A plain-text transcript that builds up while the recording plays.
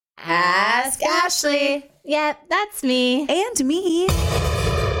Ashley. Yep, that's me. And me.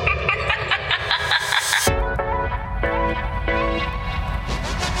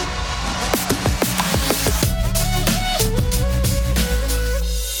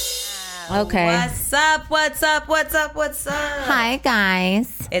 Okay. What's up? What's up? What's up? What's up? Hi,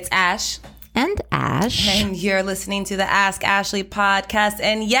 guys. It's Ash. And Ash. And you're listening to the Ask Ashley podcast.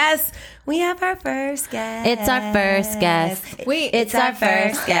 And yes, we have our first guest. It's our first guest. Wait, it's our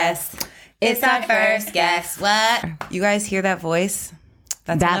first guest. It's our first guest. What? You guys hear that voice?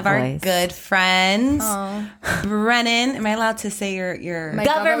 That's one of our good friends. Aww. Brennan. Am I allowed to say your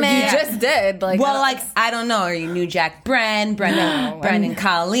government? You just did. I don't know. Are you New Jack Brennan,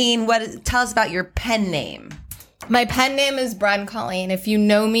 Colleen? Tell us about your pen name. My pen name is Bren Colleen. If you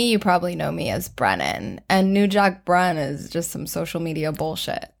know me, you probably know me as Brennan. And New Jack Bren is just some social media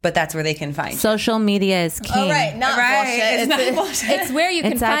bullshit. But that's where they can find you. Social media is king. Oh, right. Not bullshit. It's not bullshit. It's where you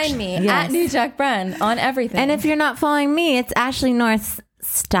can find me at New Jack Bren on everything. And if you're not following me, it's Ashley North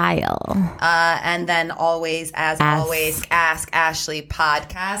Style. And then always, as always, Ask Ashley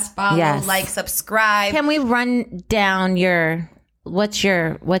podcast. Follow, like, subscribe. Can we run down what's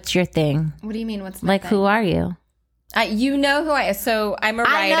your thing? What do you mean? What's my thing? Who are you? You know who I am. So I'm a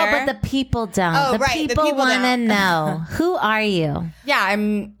writer. I know, but the people don't. Oh, the right. people want to know. Who are you? Yeah,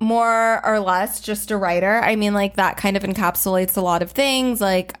 I'm more or less just a writer. I mean, like, that kind of encapsulates a lot of things.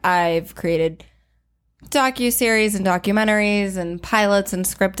 Like, I've created docuseries and documentaries and pilots and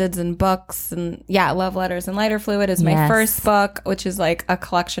scripteds and books. And yeah, Love Letters and Lighter Fluid is my first book, which is like a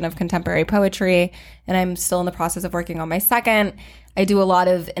collection of contemporary poetry. And I'm still in the process of working on my second. I do a lot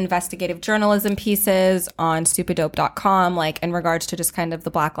of investigative journalism pieces on stupiddope.com, like in regards to just kind of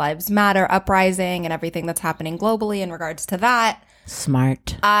the Black Lives Matter uprising and everything that's happening globally in regards to that.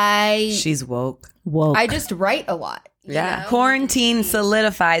 Smart. She's woke. I just write a lot. Yeah. Quarantine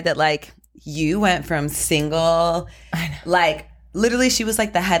solidified that, like, you went from single, like, literally she was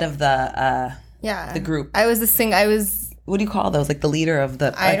like the head of the group. What do you call those? Like the leader of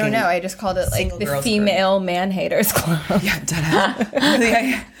the... I don't know. I just called it like the female man haters club.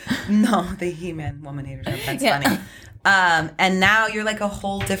 Yeah, no, the he-man woman haters club. That's funny. And now you're like a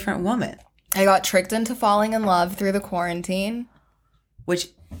whole different woman. I got tricked into falling in love through the quarantine. Which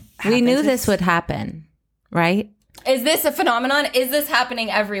we knew this would happen, right? Is this a phenomenon? Is this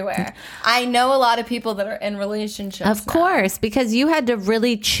happening everywhere? I know a lot of people that are in relationships. Of course, because you had to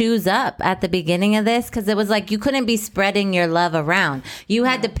really choose up at the beginning of this, because it was like you couldn't be spreading your love around. You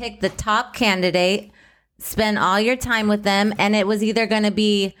had to pick the top candidate, spend all your time with them, and it was either going to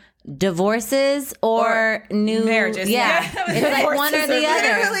be divorces or new marriages. Yeah, it's like one or the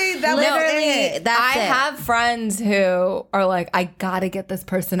other. Literally, I have friends who are like, I gotta get this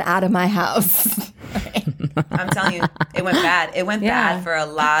person out of my house. I'm telling you, it went bad. It went bad for a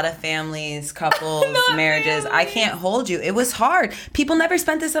lot of families, couples, marriages. I can't hold you. It was hard. People never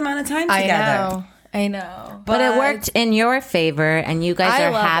spent this amount of time together. I know. But it worked in your favor, and you guys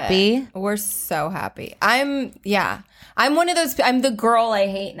are happy. We're so happy. I'm one of those, I'm the girl I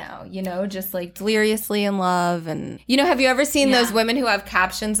hate now, you know, just like deliriously in love. And, you know, have you ever seen those women who have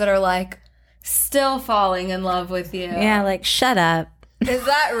captions that are like, still falling in love with you? Yeah, like, shut up. Is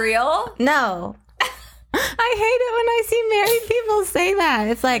that real? No. I hate it when I see married people say that.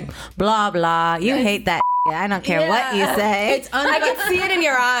 It's like, blah, blah. You hate that. I don't care what you say. I can see it in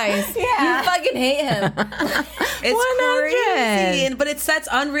your eyes. Yeah. You fucking hate him. It's crazy. But it sets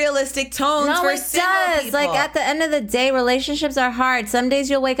unrealistic tones for single people. Like, at the end of the day, relationships are hard. Some days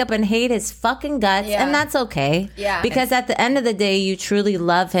you'll wake up and hate his fucking guts, and that's okay. Yeah. Because at the end of the day, you truly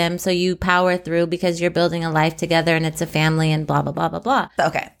love him, so you power through because you're building a life together and it's a family and blah, blah, blah, blah, blah.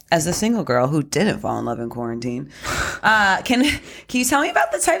 Okay. As a single girl who didn't fall in love in quarantine, can you tell me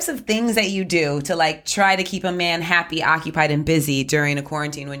about the types of things that you do to, like, try to keep a man happy, occupied, and busy during a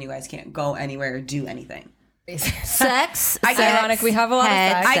quarantine when you guys can't go anywhere or do anything? Sex. Ironic. We have a lot of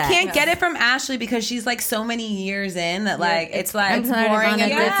sex. I can't get it from Ashley because she's like so many years in that, like, it's like it's boring on a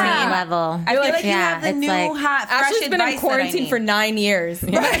different level. I feel like you have the new hot, fresh Ashley's been in quarantine for 9 years.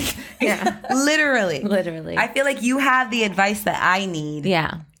 Right. Yeah. Literally. I feel like you have the advice that I need.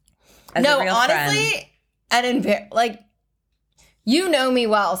 Yeah. No, honestly, and like, you know me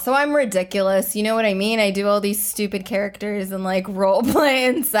well, so I'm ridiculous. You know what I mean? I do all these stupid characters and, like, role play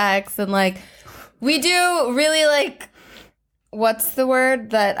and sex, and, like, we do really, like, what's the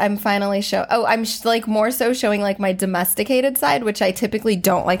word that I'm finally I'm like more so showing, like, my domesticated side, which I typically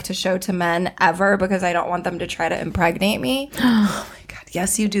don't like to show to men ever because I don't want them to try to impregnate me. Oh my God.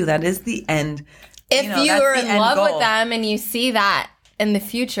 Yes, you do. That is the end. If you are in love with them and you see that in the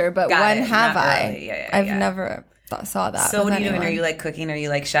future, but when have I? really. I've never. saw that. So with what are you doing? anyone. Are you like cooking? Are you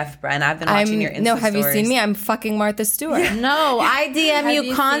like Chef Bren? I've been watching your Insta No, have you stories. seen me? I'm fucking Martha Stewart. No, I DM Have you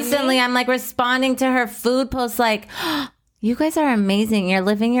you constantly. seen me? I'm like responding to her food posts like, you guys are amazing. You're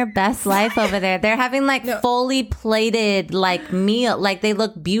living your best life over there. They're having like fully plated like meal. Like they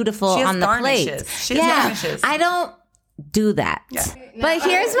look beautiful She has on the plate. garnishes. She has garnishes. I don't do that. Yeah. But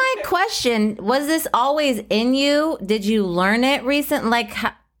here's my question. Was this always in you? Did you learn it recent? Like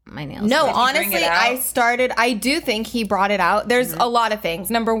my nails. No, Did he bring honestly, it out? I do think he brought it out. There's a lot of things.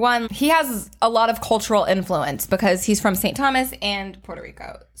 Number one, he has a lot of cultural influence because he's from St. Thomas and Puerto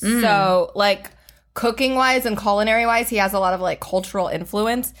Rico. So, like, cooking wise and culinary wise, he has a lot of like cultural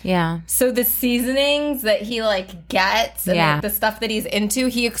influence. Yeah. So the seasonings that he like gets and Yeah. like, the stuff that he's into,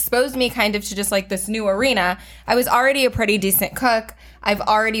 he exposed me kind of to just like this new arena. I was already a pretty decent cook. I've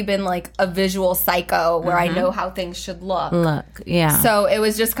already been like a visual psycho where I know how things should look. Look. Yeah. So it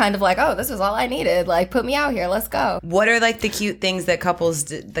was just kind of like, oh, this is all I needed. Like, put me out here. Let's go. What are like the cute things that couples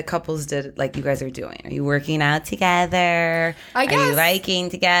did like you guys are doing? Are you working out together? I Are you guess. biking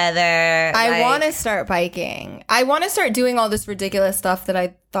together? I want to start biking. I want to start doing all this ridiculous stuff that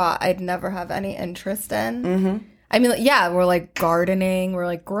I thought I'd never have any interest in. Mm-hmm. I mean, yeah, we're like gardening. We're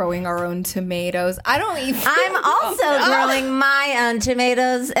like growing our own tomatoes. I don't even. I'm also growing my own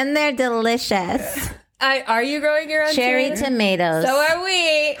tomatoes, and they're delicious. Are you growing your own Cherry tomatoes. So are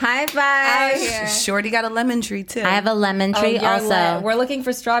we. High Out five. here. Shorty got a lemon tree too. I have a lemon tree You're also. lit. We're looking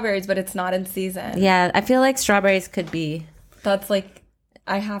for strawberries, but it's not in season. Yeah, I feel like strawberries could be. That's like,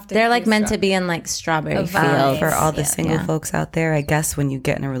 I have to. They're do like meant to strawberries. be in like strawberry A vibe. fields. For all the Yeah. single Yeah. folks out there, I guess when you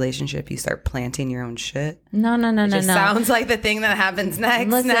get in a relationship, you start planting your own shit. No. Just sounds like the thing that happens next.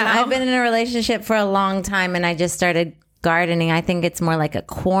 Listen, now. I've been in a relationship for a long time, and I just started gardening. I think it's more like a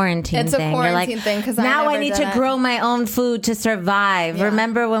quarantine It's a thing. quarantine You're like, thing, 'cause I now I never need did to it. grow my own food to survive. Yeah.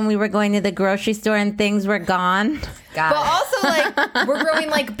 Remember when we were going to the grocery store and things were gone? Got But it. also, like, we're growing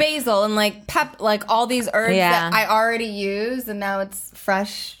like basil and like like all these herbs Yeah. that I already use, and now it's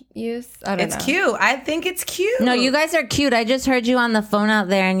fresh use. I don't know. It's cute. I think it's cute. No, you guys are cute. I just heard you on the phone out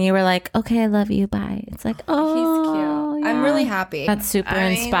there, and you were like, "Okay, I love you. Bye." It's like, oh, He's cute. I'm yeah. really happy. That's super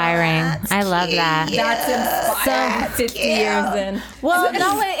inspiring. I love that. That's inspiring. 50 years in. Well,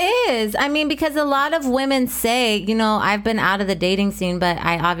 no, it is. I mean, because a lot of women say, you know, I've been out of the dating scene, but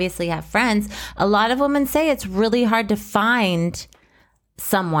I obviously have friends. A lot of women say it's really hard to find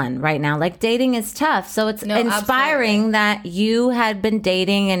someone right now. Like dating is tough. So it's inspiring that you had been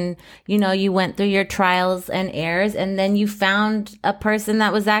dating and, you know, you went through your trials and errors and then you found a person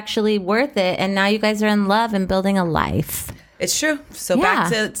that was actually worth it. And now you guys are in love and building a life. It's true. So Yeah.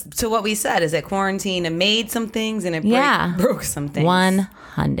 back to what we said is that quarantine made some things and it Yeah. broke some things.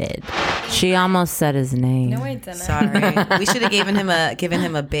 100. She almost said his name. No, I didn't. Sorry, we should have given him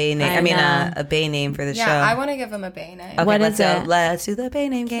a bay name. I mean, know. a bay name for the Yeah, show. I want to give him a bay name. Okay, What let's is go. it? Let's do the bay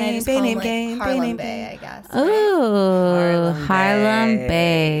name Can I game. just Bay call him, name like, game. Bay Harlem name Bay, game. I guess. Ooh, Harlem Bay.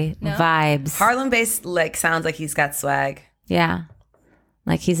 Bay No? vibes. Harlem Bay like sounds like he's got swag. Yeah.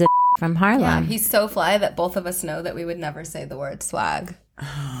 Like he's a from Harlem. Yeah, he's so fly that both of us know that we would never say the word swag.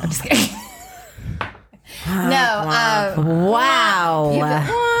 I'm just kidding. No, Wow.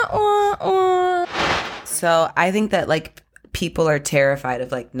 So I think that like people are terrified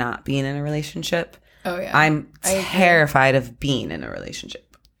of like not being in a relationship. Oh yeah, I'm I agree. terrified of being in a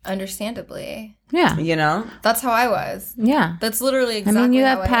relationship. Understandably, Yeah. You know? that's how I was. Yeah. That's literally I exactly. mean, you how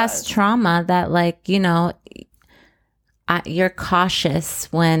have I past was. trauma that, like, you know, you're cautious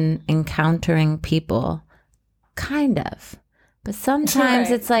when encountering people. Kind of. But sometimes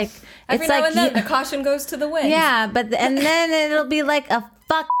Right. it's like, Every it's now like, and then, the caution goes to the wind. yeah, but, and then it'll be like a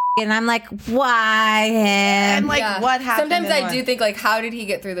fuck. And I'm like, why him? And like Yeah. what happened? Sometimes and I what- do think like, how did he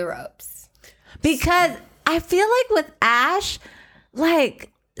get through the ropes? Because I feel like with Ash,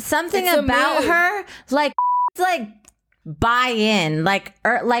 like something It's a about mood. her, like it's like buy in, like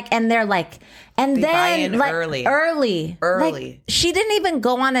and they're like, and They buy then in like early. early. Like, she didn't even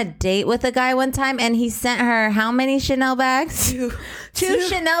go on a date with a guy one time, and he sent her how many Chanel bags? Two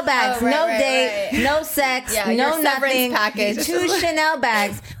Chanel bags, Oh, right, no right, date, right. no sex, Yeah, no your severance nothing. package. 2 Chanel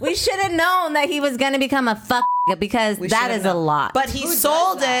bags. We should have known that he was going to become a fuck because that should've is a known. lot. But he Who does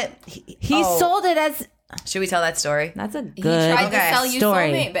sold that? it. he Oh. sold it as. Should we tell that story? That's a He good tried Okay. to sell you story.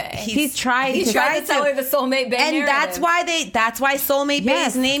 Soulmate Bay. He tried He to. tried to tell her the Soulmate Bay And narrative. that's why Soulmate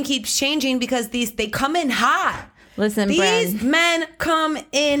Yes. Bay's name keeps changing because they come in hot. Listen, These Bren. men come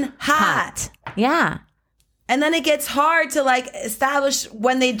in hot. Yeah. And then it gets hard to like establish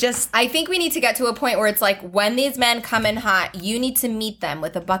when they just I think we need to get to a point where it's like, when these men come in hot, you need to meet them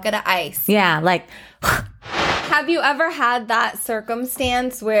with a bucket of ice. Yeah. Like, have you ever had that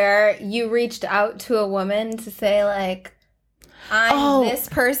circumstance where you reached out to a woman to say, like, I'm this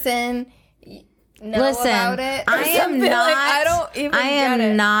person, know about it? I am not. Like, I don't even I get it.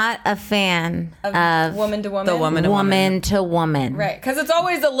 am not a fan of Woman to woman? The woman to woman. woman to woman. Right, because it's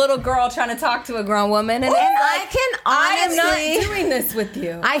always a little girl trying to talk to a grown woman. And I can I am honestly, not doing this with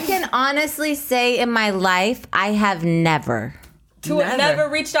you. I can honestly say in my life, I have never Never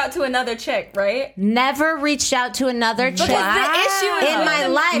reached out to another chick, right? reached out to another chick Because the issue is in my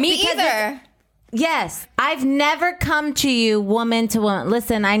life. Me because either. Yes, I've never come to you woman to woman.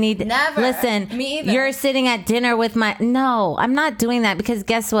 Listen, I need Never. Listen, Me either. You're sitting at dinner with my No, I'm not doing that because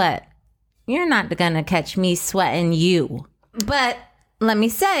guess what? You're not going to catch me sweating you. But let me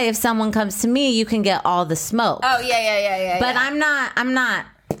say, if someone comes to me, you can get all the smoke. Oh, yeah. But I'm not.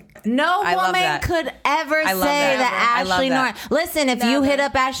 No I love woman that. could ever I love say that. that I love Ashley that. North. Listen, if you hit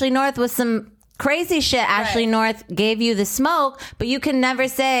up Ashley North with some crazy shit, Ashley North gave you the smoke, but you can never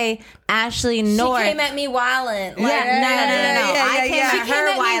say Ashley North. She came at me wildin'. No. I came yeah. at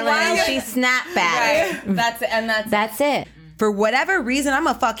her while and she snapped back. Right. That's That's it. For whatever reason, I'm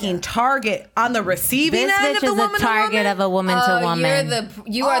a fucking target on the receiving This end bitch of the is a woman target to woman. of a woman to woman.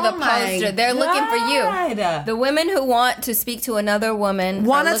 You are the Oh my poster. They're looking for you. God. The women who want to speak to another woman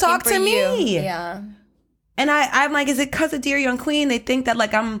Wanna are looking talk for to you. me. Yeah. And I'm like, is it because of Dear Young Queen? They think that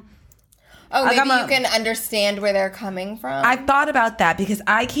like I'm. Oh, Like, maybe I'm you can understand where they're coming from. I've thought about that because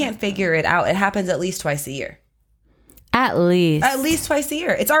I can't figure it out. It happens at least twice a year. At least. At least twice a year.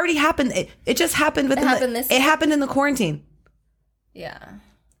 It's already happened. It just happened within happened this It year? happened in the quarantine. Yeah.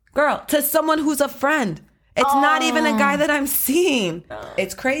 Girl, to someone who's a friend. It's not even a guy that I'm seeing.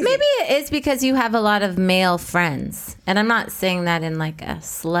 It's crazy. Maybe it is because you have a lot of male friends. And I'm not saying that in like a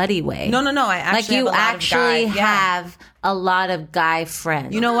slutty way. No. I actually Like you have a lot actually of guys. Yeah. have a lot of guy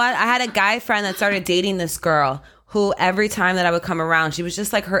friends. You know what? I had a guy friend that started dating this girl who every time that I would come around, she was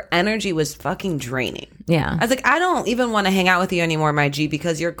just like, her energy was fucking draining. Yeah. I was like, I don't even want to hang out with you anymore, my G,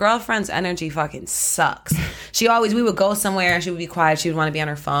 because your girlfriend's energy fucking sucks. We would go somewhere and she would be quiet. She would want to be on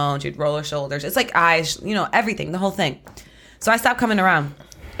her phone. She'd roll her shoulders. It's like eyes, everything, the whole thing. So I stopped coming around.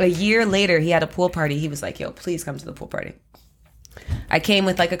 A year later, he had a pool party. He was like, yo, please come to the pool party. I came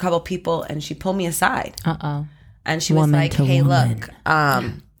with like a couple people and she pulled me aside. Uh-oh. And she was Woman like, to hey, woman. look,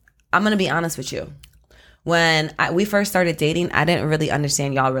 I'm going to be honest with you. When we first started dating, I didn't really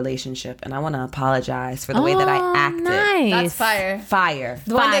understand y'all relationship. And I want to apologize for the way that I acted. Nice. That's fire. Fire.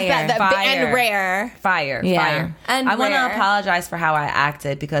 The one Fire. that's Fire. and rare. Fire. Yeah. Fire. And I want to rare. apologize for how I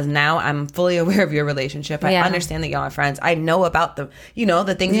acted because now I'm fully aware of your relationship. I Yeah. understand that y'all are friends. I know about the things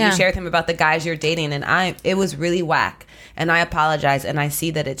that Yeah. you share with him about the guys you're dating. And it was really whack. And I apologize. And I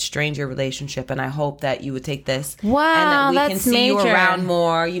see that it strained your relationship. And I hope that you would take this. Wow, and that we can that's see you major. around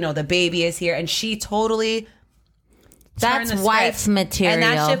more. The baby is here. And she totally... That's turned the wife script. material.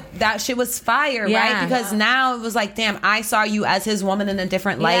 And that shit was fire, Yeah. right? Because now it was like, damn, I saw you as his woman in a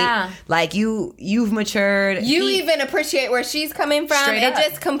different light. Yeah. Like you've matured. You even appreciate where she's coming from. Straight It up.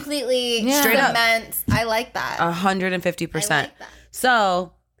 just completely Straight up. cements. I like that. 150%. I like that.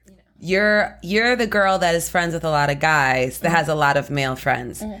 So you're the girl that is friends with a lot of guys that has a lot of male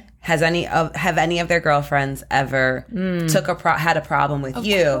friends. Have any of their girlfriends ever had a problem with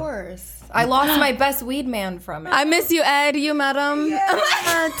you? Of course. I lost my best weed man from it. I miss you, Ed. You met him.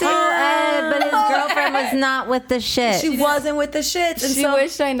 Ed, but his girlfriend was not with the shit. She wasn't with the shits. And She so,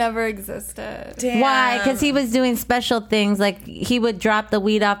 wished I never existed. damn. Why? Because he was doing special things. Like he would drop the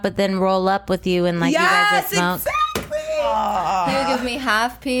weed off, but then roll up with you and like you guys would smoke. exactly. He would give me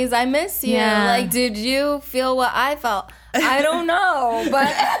half peas. I miss you. Yeah. Like, did you feel what I felt? I don't know,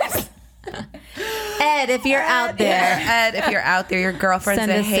 but Ed, if you're out there, Ed, if you're out there, your girlfriend's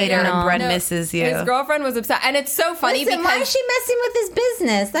Send a a hater signal. and Brett No, misses you. his girlfriend was upset, and it's so funny listen, why is because. she messing with his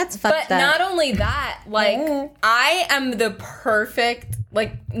business? That's fucked But up. not only that, like I am the perfect.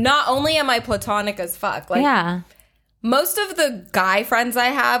 Like, not only am I platonic as fuck, like Yeah. most of the guy friends I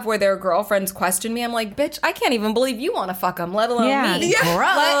have where their girlfriends question me, I'm like, bitch, I can't even believe you want to fuck them, let alone Yeah. me.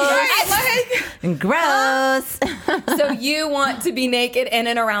 Gross. Gross. So you want to be naked in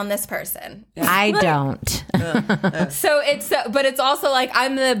and around this person. I don't. So but it's also like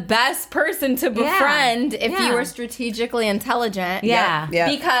I'm the best person to befriend if Yeah. you were strategically intelligent. Yeah. Yeah.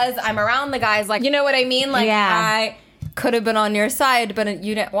 Because I'm around the guys, like, you know what I mean? Like, Yeah. I could have been on your side, but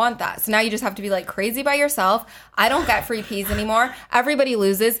you didn't want that. So now you just have to be like crazy by yourself. I don't get free peas anymore. Everybody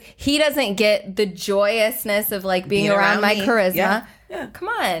loses. He doesn't get the joyousness of like being around my me. charisma. Yeah. Come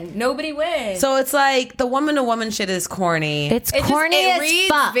on, nobody wins. So it's like the woman to woman shit is corny. It's it corny just, it as reads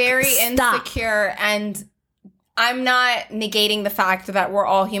fuck. very Stop. insecure, and I'm not negating the fact that we're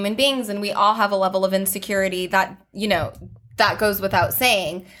all human beings and we all have a level of insecurity that, you know, that goes without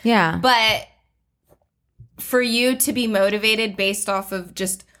saying. Yeah. But for you to be motivated based off of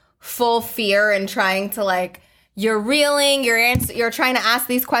just full fear and trying to like, you're reeling, you're trying to ask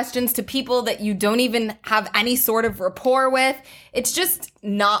these questions to people that you don't even have any sort of rapport with. It's just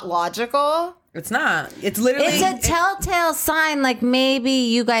not logical. It's not. It's literally. It's a telltale sign. Like maybe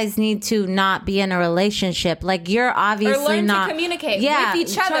you guys need to not be in a relationship. Like you're obviously Or learn not to communicate Yeah, with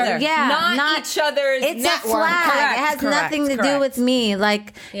each other. Yeah, not each other's It's network. a flag. Correct, it has correct, nothing to do correct. with me.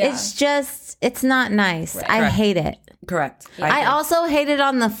 Like Yeah. it's just, it's not nice. I Correct. hate it. Correct. I also hate it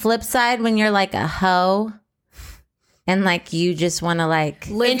on the flip side when you're like a hoe and like you just want to like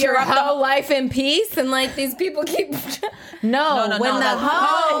Live your Interrupt the whole life in peace, and like these people keep no, when the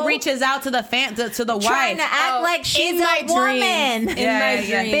hoe reaches out to the to the trying to wife. act like she's in my a woman. dreams. In my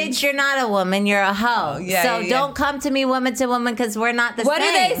Yeah. dreams. Bitch, you're not a woman. You're a hoe. yeah, so yeah. don't come to me woman to woman because we're not the What do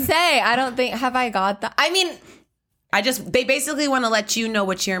same. they say? I don't think. Have I got that? I mean, They basically want to let you know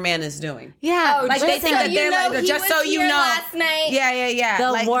what your man is doing. Yeah, Like they just think so that you they're know like, he just was so you here know. last night. Yeah.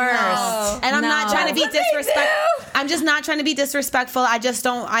 The Like, worst. no. And I'm not No. trying to be That's what they disrespectful. do. I'm just not trying to be disrespectful. I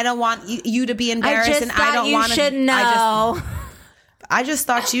don't want you to be I embarrassed, just and I thought don't you want to. should know. I just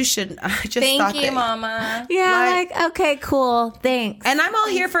thought you should. I just Thank thought you, that- Mama. Yeah, like okay, cool, thanks. And I'm all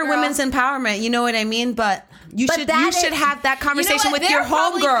here for girl. women's empowerment. You know what I mean? But you But should that you should is- have that conversation You know what? with your They're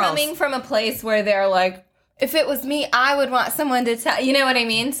probably homegirls. coming from a place where they're like, if it was me, I would want someone to tell. You know what I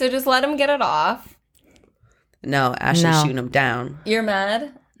mean? So just let them get it off. No, Ashley's No. shooting them down. You're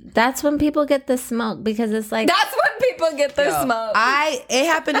mad? That's when people get the smoke because it's like That's when people get their smoke. It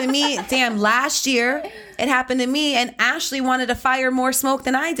happened to me. Damn, last year it happened to me, and Ashley wanted to fire more smoke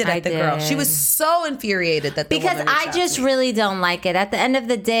than I did I at the girl. did. She was so infuriated that the because woman reached I out just to me. really don't like it. At the end of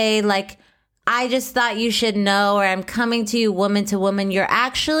the day, like I just thought you should know, or I'm coming to you woman to woman. You're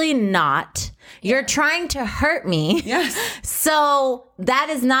actually not. You're trying to hurt me. Yes. So that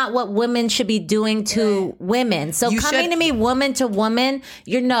is not what women should be doing to women. So You coming should- to me woman to woman,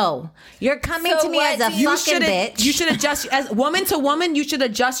 you're coming So to me what as a do you- fucking bitch. You should adjust as woman to woman. You should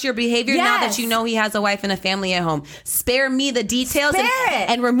adjust your behavior now Yes. that you know he has a wife and a family at home. Spare me the details Spare it.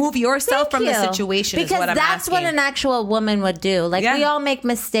 and remove yourself from Thank the you. situation. Because is what I'm that's asking. what an actual woman would do. Like Yeah. we all make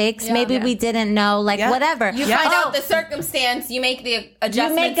mistakes. Yeah. Maybe Yeah. we didn't know. Like Yeah. whatever. You Yeah. find Oh, out the circumstance, you make the you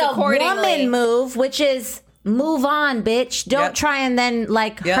adjustments make a accordingly. woman move, which is move on, bitch. Don't Yep. try and then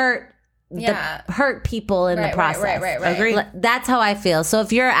like Yep. hurt people in the process. Right. Agreed. That's how I feel. So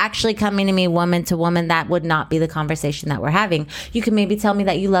if you're actually coming to me woman to woman, that would not be the conversation that we're having. You can maybe tell me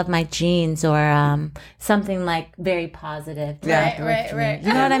that you love my jeans or something like very positive. Yeah. Right.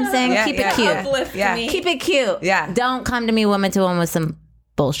 You know what I'm saying? Yeah, Keep yeah. it cute. Uplift Yeah. me. Keep it cute. Yeah. Don't come to me woman to woman with some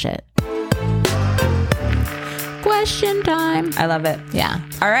bullshit. Question time. I love it. Yeah.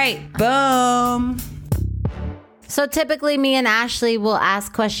 All right. Boom. So typically me and Ashley will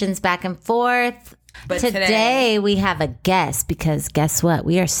ask questions back and forth. But today we have a guest because guess what?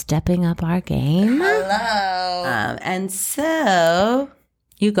 We are stepping up our game. Hello. And so,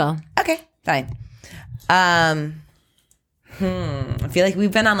 You go. okay, fine. I feel like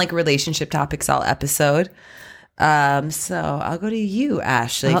we've been on like relationship topics all episode. So I'll go to you,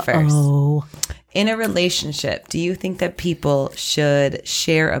 Ashley, first. Oh. In a relationship, do you think that people should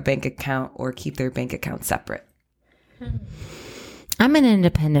share a bank account or keep their bank account separate? I'm an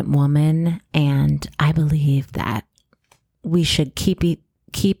independent woman and I believe that we should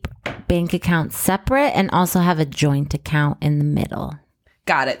keep bank accounts separate and also have a joint account in the middle.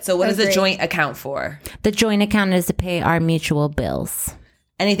 Got it. So what is a Agreed. joint account for? The joint account is to pay our mutual bills.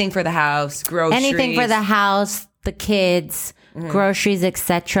 Anything for the house, groceries. Anything for the house, the kids, groceries,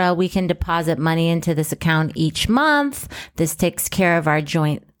 etc. We can deposit money into this account each month. This takes care of our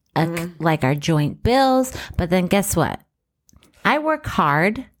joint, like our joint bills. But then guess what? I work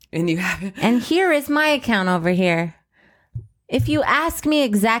hard, And you have and here is my account over here. If you ask me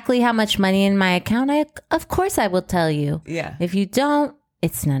exactly how much money in my account, of course I will tell you. Yeah. If you don't,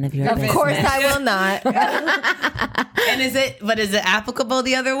 it's none of your Of business. course, I will not. And is it applicable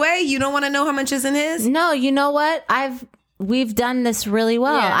the other way? You don't want to know how much is in his? No, you know what? We've done this really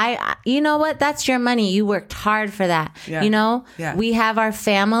well. Yeah. You know what? That's your money. You worked hard for that. Yeah. You know, Yeah. we have our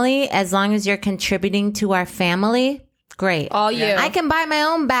family. As long as you're contributing to our family, great. All you. I can buy my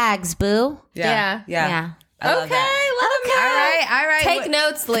own bags, boo. Yeah. Yeah. I love Okay, that. let All right. Take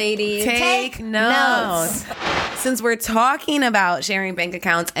notes, ladies. Take notes. Since we're talking about sharing bank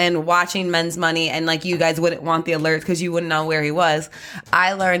accounts and watching men's money, and like you guys wouldn't want the alert because you wouldn't know where he was,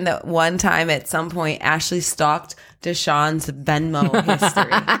 I learned that one time at some point Ashley stalked Deshaun's Venmo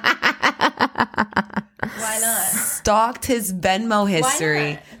history. Why not? stalked his Venmo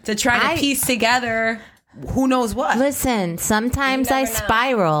history to try to piece together who knows what. Listen, sometimes You I never know.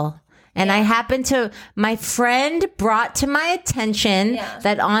 spiral. And I happen to, my friend brought to my attention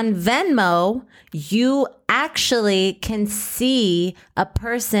that on Venmo, you actually can see a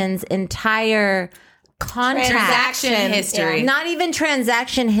person's entire Transaction history. Yeah. Not even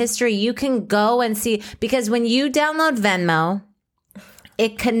transaction history. You can go and see, because when you download Venmo,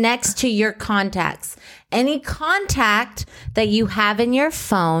 it connects to your contacts. Any contact that you have in your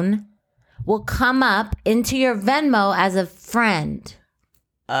phone will come up into your Venmo as a friend.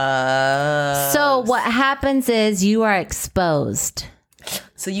 So what happens is you are exposed.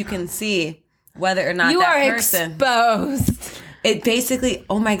 So you can see whether or not You that are person. exposed. It basically,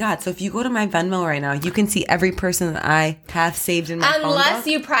 oh my God. So if you go to my Venmo right now, you can see every person that I have saved in my phone Unless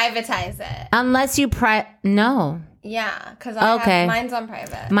book. you privatize it. Unless you no. Yeah, because Okay. mine's on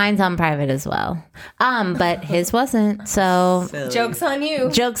private. Mine's on private as well. But his wasn't. So Silly. Joke's on you.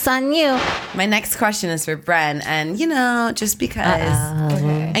 joke's on you. My next question is for Bren. And, just because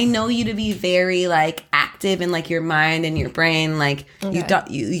Okay. I know you to be very, active in, your mind and your brain.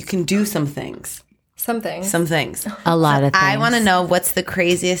 You can do some things. Something. Some things. A lot of things. I want to know what's the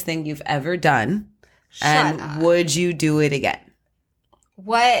craziest thing you've ever done. And would you do it again?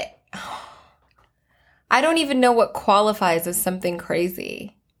 What? I don't even know what qualifies as something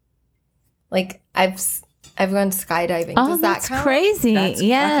crazy. I've gone skydiving. Oh, Does that that's count? crazy. That's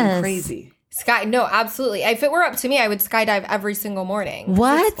yes. fucking crazy. No, absolutely. If it were up to me, I would skydive every single morning.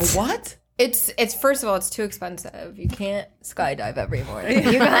 What? What? It's first of all, it's too expensive. You can't skydive every morning.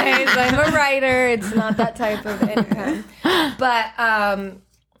 You guys, I'm a writer. It's not that type of income. But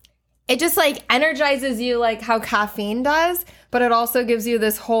it just energizes you like how caffeine does, but it also gives you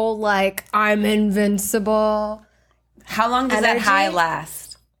this whole I'm invincible. How long does that Energy? high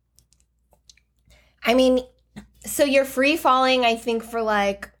last? I mean, so you're free falling, I think, for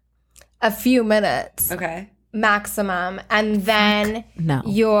a few minutes Okay. maximum, and then No.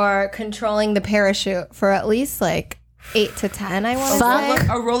 you're controlling the parachute for at least 8 to 10. I want to Fuck. say.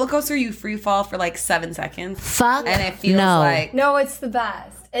 A roller coaster, you free fall for 7 seconds. Fuck. And it feels no. like. No, it's the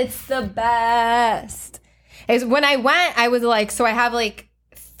best. It's the best. Is when I went, I was so I have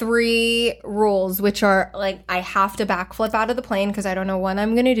 3 rules, which are I have to backflip out of the plane because I don't know when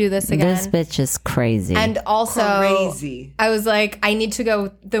I'm going to do this again. This bitch is crazy. And also, Crazy. I was I need to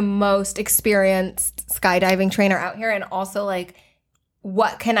go the most experienced skydiving trainer out here, and also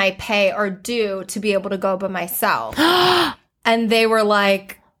what can I pay or do to be able to go by myself? And they were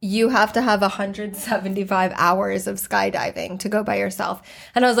you have to have 175 hours of skydiving to go by yourself.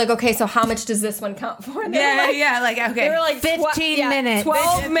 And I was okay, so how much does this one count for? And they were Okay. They were 15 minutes.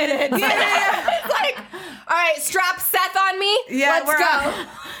 12 minutes. It's all right, strap Seth on me. Yeah, Let's we're go.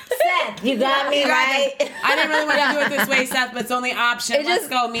 Seth, you got me right. I didn't really want to do it this way, Seth, but it's only option. Let's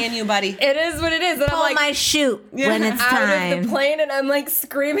go, me and you, buddy. It is what it is. And Pull I'm my chute when it's out of time. the plane, and I'm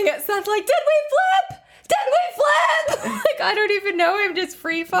screaming at Seth, did we flip? Did we flip? I don't even know. I'm just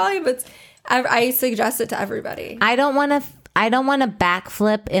free falling, but I suggest it to everybody. I don't want to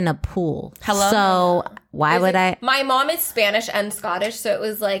backflip in a pool. Hello? So why would I? My mom is Spanish and Scottish, so it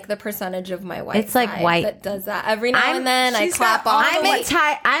was the percentage of my white It's like side white. that does that every now I'm- and then. I she's clap got all off.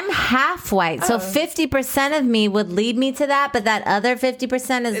 the I'm half white, so 50% of me would lead me to that, but that other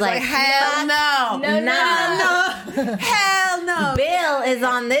 50% is hell no. No. Hell no. Bill is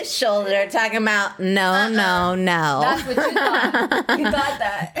on this shoulder talking about no. That's what you thought. You thought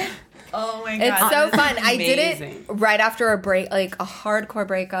that. Oh my God. It's so this fun. is I did it amazing. right after a break, a hardcore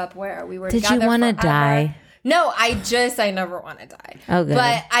breakup where we were Did you together wanna forever. die? No, I never want to die. Oh, good.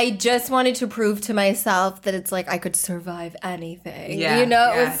 But I just wanted to prove to myself that it's I could survive anything. Yeah, it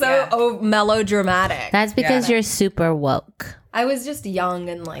yeah, was so yeah. melodramatic. That's because Yeah. you're super woke. I was just young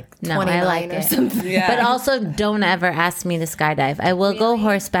and No, 29 I like or it. something. Yeah. But also, don't ever ask me to skydive. I will go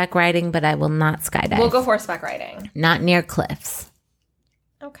horseback riding, but I will not skydive. We'll go horseback riding. Not near cliffs.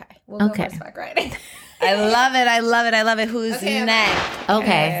 Okay. We'll go Okay. horseback riding. I love it. I love it. I love it. Who's Okay, next?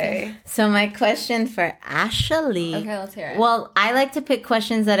 Okay. So my question for Ashley. Okay, let's hear it. Well, I like to pick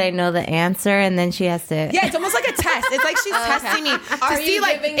questions that I know the answer, and then she has to. Yeah, it's almost like a test. It's like she's testing me Are to see, you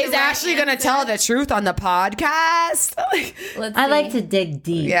giving the is right Ashley going to answer? tell the truth on the podcast? Let's I see. like to dig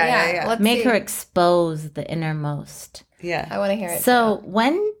deep. Yeah. Let's Make see. her expose the innermost. Yeah. I want to hear it. So,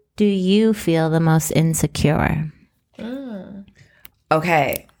 when do you feel the most insecure?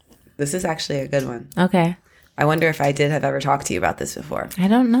 Okay. This is actually a good one. Okay. I wonder if I did have ever talked to you about this before. I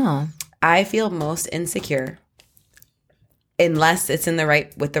don't know. I feel most insecure unless it's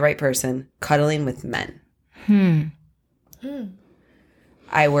with the right person, cuddling with men.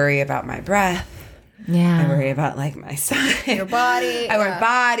 I worry about my breath. Yeah. I worry about like my side. Your body. I worry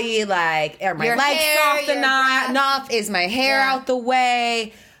body, like are my Your legs hair, soft your breath. enough? Is my hair Yeah. out the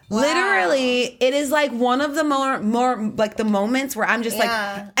way? Literally, it is like one of the more like the moments where I'm just Yeah.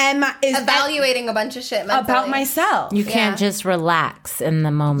 like, am I is that Evaluating a bunch of shit mentally. about myself? You can't just relax in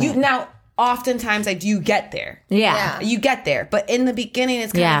the moment. Now, oftentimes I do get there. yeah. You get there, but in the beginning,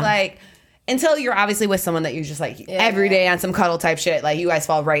 it's kind Yeah. of like until you're obviously with someone that you're just like every day on some cuddle type shit, like you guys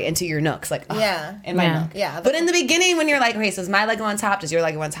fall right into your nooks, like in my Yeah. nook. Yeah. But in the beginning, when you're like, okay, so is my leg on top? Does your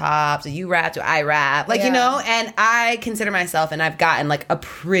leg on top? Do you rap? Do I rap? Like you know, and I consider myself, and I've gotten like a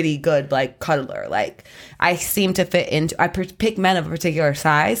pretty good like cuddler. Like I seem to fit into. I pick men of a particular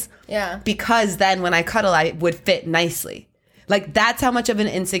size. Yeah. Because then when I cuddle, I would fit nicely. Like that's how much of an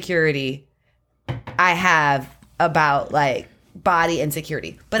insecurity I have about like body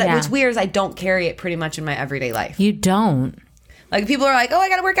insecurity. But Yeah. what's weird is I don't carry it pretty much in my everyday life. You don't. Like people are like, oh, I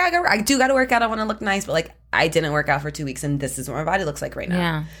gotta work out. I do gotta work out. I want to look nice, but like I didn't work out for 2 weeks, and this is what my body looks like right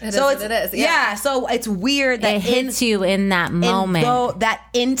now. Yeah. It is what it is. Yeah. So it's weird that It hits you in that moment. though that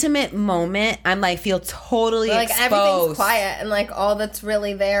intimate moment, I'm like feel totally Like exposed. everything's quiet, and like all that's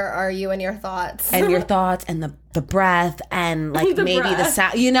really there are you and your thoughts. And your thoughts and the breath and like The maybe the breath.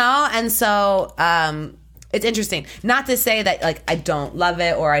 sound, you know? And so it's interesting. Not to say that like I don't love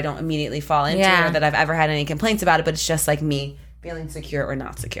it or I don't immediately fall into Yeah. it or that I've ever had any complaints about it, but it's just like me feeling secure or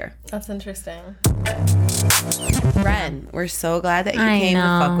not secure. That's interesting. Ren, we're so glad that you I came to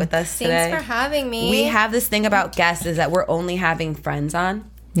know. fuck with us today. Thanks for having me. We have this thing about guests is that we're only having friends on.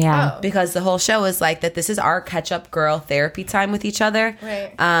 yeah. Oh. Because the whole show is like that. This is our catch-up girl therapy time with each other,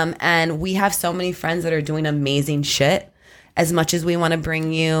 Right. And we have so many friends that are doing amazing shit. As much as we want to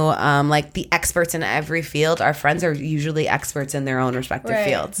bring you like the experts in every field, our friends are usually experts in their own respective Right.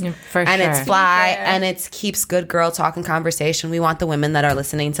 fields. Yeah, for and sure. it's fly fair. and it keeps good girl talking conversation. We want the women that are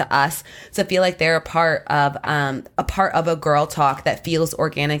listening to us to feel like they're a part of a girl talk that feels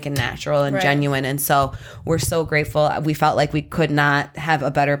organic and natural and Right. genuine. And so we're so grateful. We felt like we could not have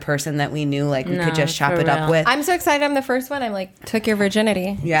a better person that we knew like we No, could just chop for it up real. with. I'm so excited. I'm the first one. I'm like, took your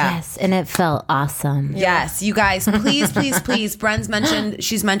virginity. Yeah. Yes, and it felt awesome. Yes, you guys, please, please, please. She's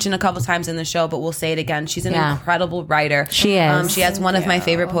mentioned a couple times in the show, but we'll say it again. She's an Yeah. incredible writer. She is. She has one of my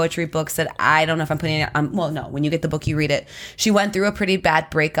favorite poetry books that I don't know if I'm putting it well, no, when you get the book, you read it. She went through a pretty bad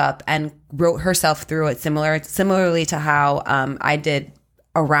breakup and wrote herself through it similarly to how I did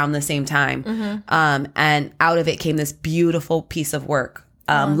around the same time. And out of it came this beautiful piece of work.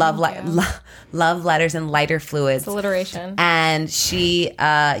 Love letters and lighter fluids. Alliteration. And she,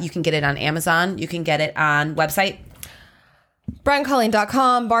 you can get it on Amazon. You can get it on website.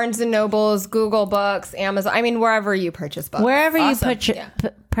 BrianColleen.com, Barnes & Nobles, Google Books, Amazon. I mean, wherever you purchase books. Wherever Awesome. you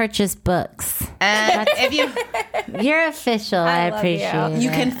purchase books. And if you You're official. I love appreciate you. you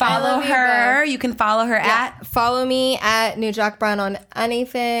can follow love you her, you can follow her at Follow me at New Jack Brun on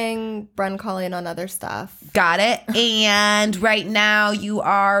anything, Brun Colleen on other stuff. Got it. And right now you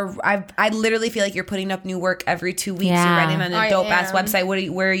are. I literally feel like you're putting up new work every 2 weeks. Yeah. You're writing on a I dope ass am. website.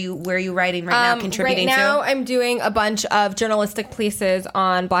 Where are you writing right now? Contributing right now, to? I'm doing a bunch of journalistic pieces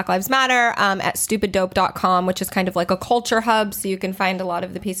on Black Lives Matter at stupiddope.com, which is kind of like a culture hub. So you can find a lot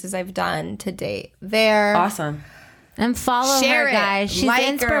of the pieces I've done to date there. Awesome. And follow Share her, it. guys. She's Like her.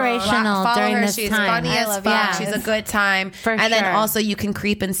 inspirational Follow during her. this She's time. funny I as love fuck. you. She's a good time. For and then sure. also you can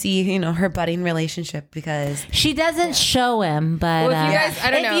creep and see, her budding relationship because She doesn't show him, but Well, if you guys-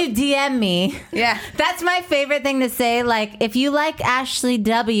 I don't know. if you DM me, yeah. that's my favorite thing to say. Like, if you like Ashley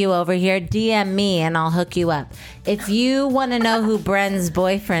W over here, DM me and I'll hook you up. If you want to know who Bren's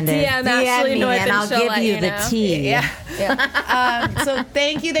boyfriend is, DM DM Ashley me North and and I'll she'll give let you you the know. tea. Yeah. So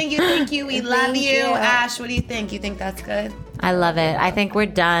thank you. We love you. Ash, what do you think? You think that's good? I love it. I think we're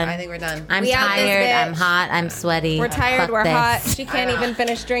done. I think we're done. I'm We out this tired. bitch. I'm hot. I'm sweaty. We're tired. Fuck We're this. hot. She can't even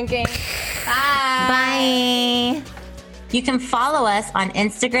finish drinking. Bye. You can follow us on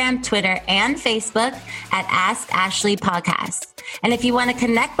Instagram, Twitter, and Facebook at Ask Ashley Podcast. And if you want to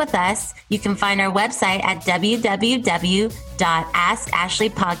connect with us, you can find our website at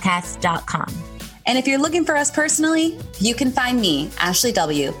www.askashleypodcast.com. And if you're looking for us personally, you can find me, Ashley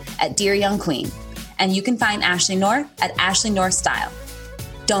W., at Dear Young Queen. And you can find Ashley North at Ashley North Style.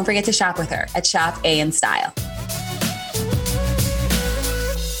 Don't forget to shop with her at Shop A in Style.